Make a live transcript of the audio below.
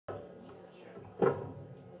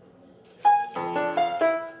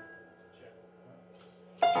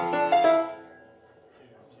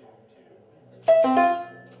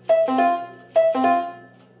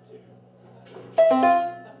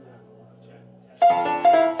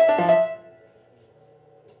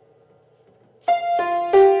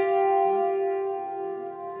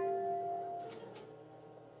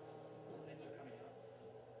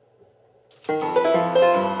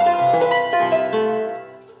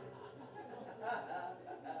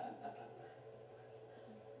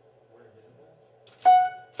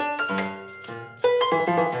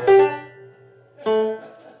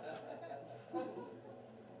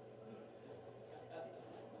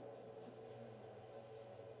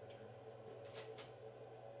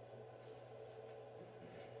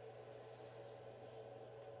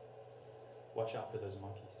Watch out for those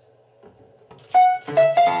monkeys.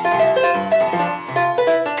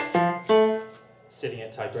 Sitting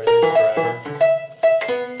at typewriters forever.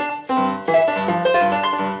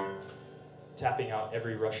 Tapping out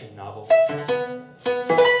every Russian novel.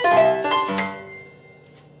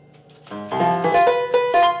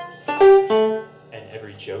 And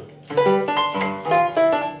every joke.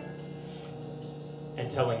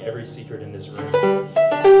 And telling every secret in this room.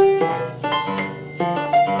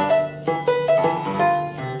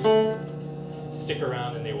 Stick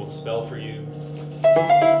around and they will spell for you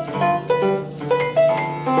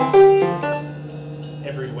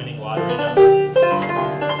every winning lottery number.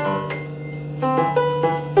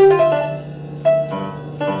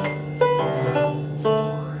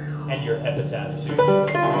 And your epitaph too.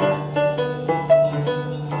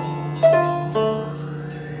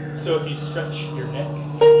 So if you stretch your neck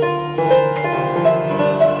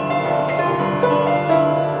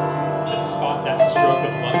to spot that stroke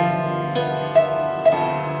of luck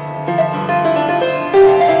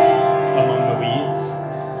among the weeds,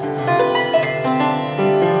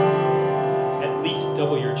 at least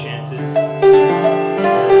double your chances of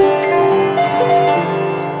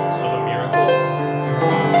a miracle.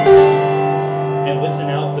 And listen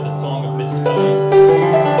out for the song of misspelling.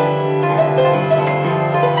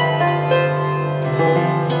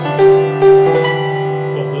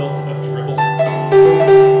 The lilt of dribble.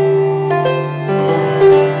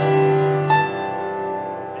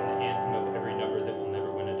 And the anthem of every number that will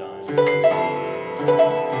never win a dime.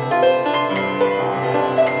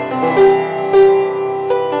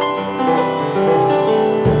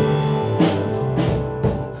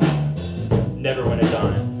 Never win a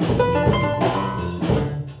dime.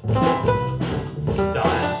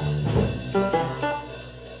 Dime.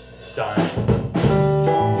 Dime.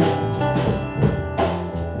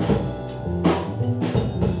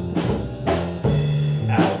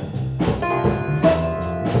 Out.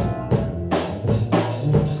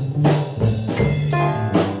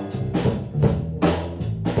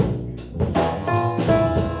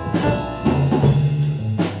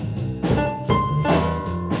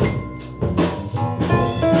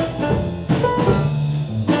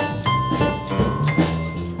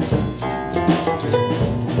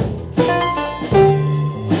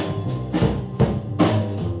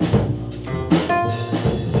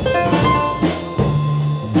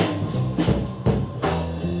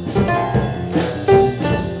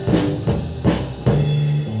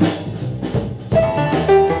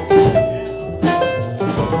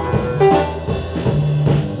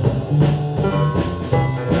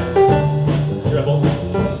 Dribble.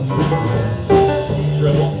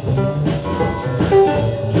 Dribble.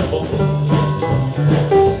 Dribble.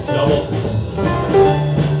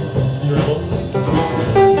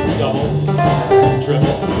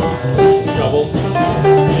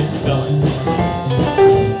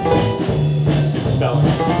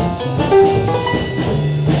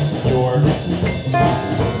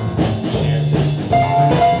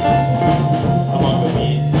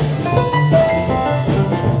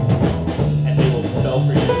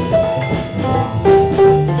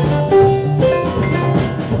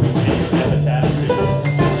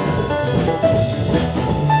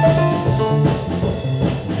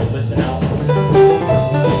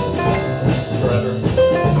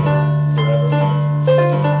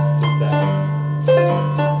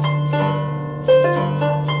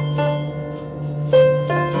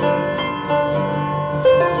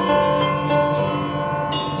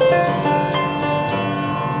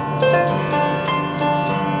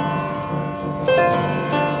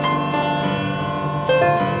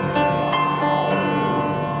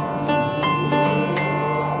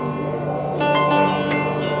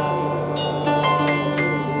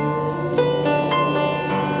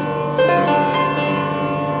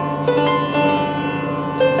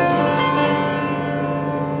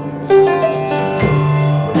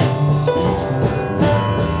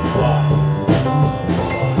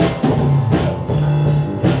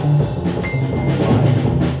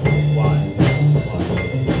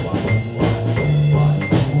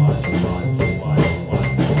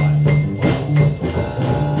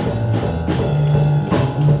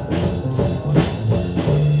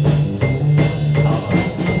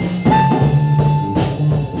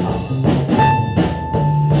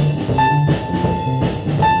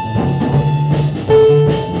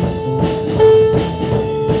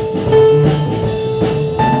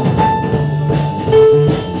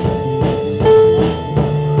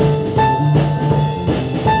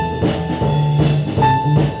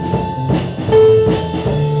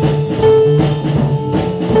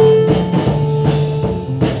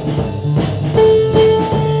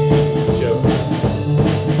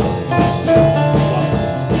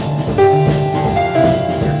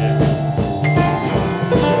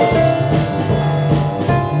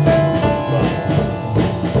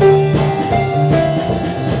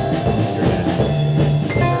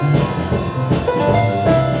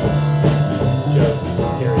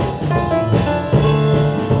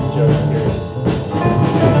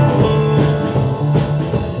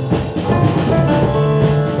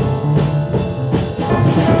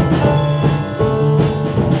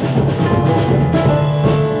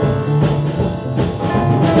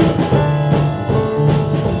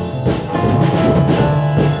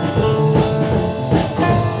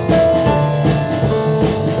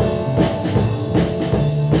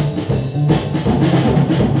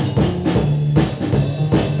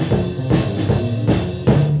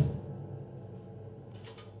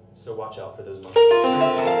 So watch out for those monkeys.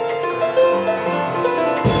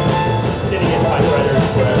 Sitting in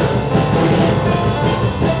typewriters where